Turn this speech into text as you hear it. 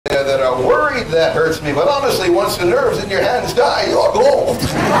that are worried that hurts me, but honestly, once the nerves in your hands die, you're gold.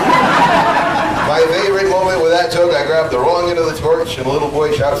 My favorite moment with that joke, I grabbed the wrong end of the torch, and a little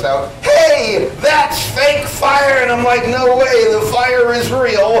boy shouts out, "Hey, that's fake fire!" And I'm like, "No way, the fire is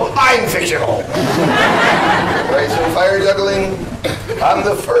real. I'm fictional." Right, so fire juggling on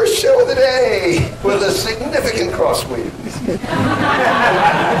the first show of the day with a significant crosswind.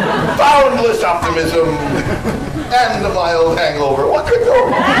 Boundless optimism and a mild hangover. What could go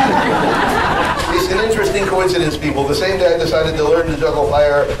wrong? It's an interesting coincidence, people. The same day I decided to learn to juggle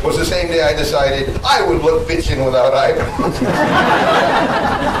fire was the same day I decided I would look bitchin' without eyebrows.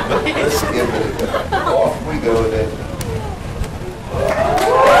 Let's skip it. Off we go then.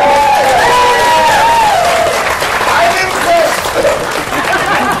 I'm impressed.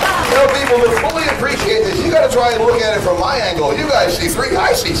 You know, people, to fully appreciate this, you got to try and look at it from my angle. You guys see 3,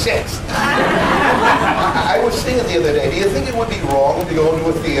 I see 6. I was thinking the other day, do you think it would be wrong to go into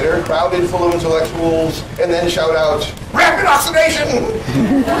a theater, crowded full of intellectuals, and then shout out, "Rapid oxidation"?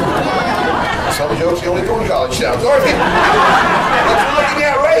 Some jokes you only do in college towns. What you're looking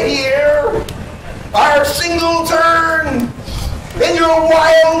at right here are single turns. In your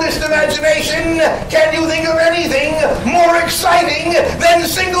wildest imagination, can you think of anything more exciting than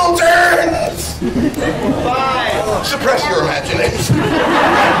single turns? Suppress your imagination.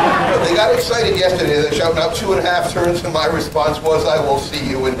 They got excited yesterday. They shouted out 2.5 turns, and my response was, "I will see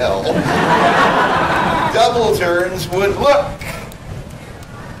you in hell." Double turns would look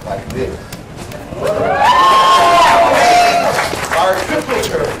like this. Our triple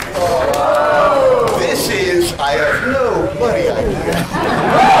turn. This is, I have no bloody idea.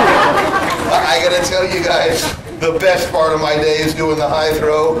 I gotta tell you guys, the best part of my day is doing the high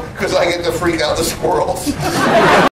throw, because I get to freak out the squirrels.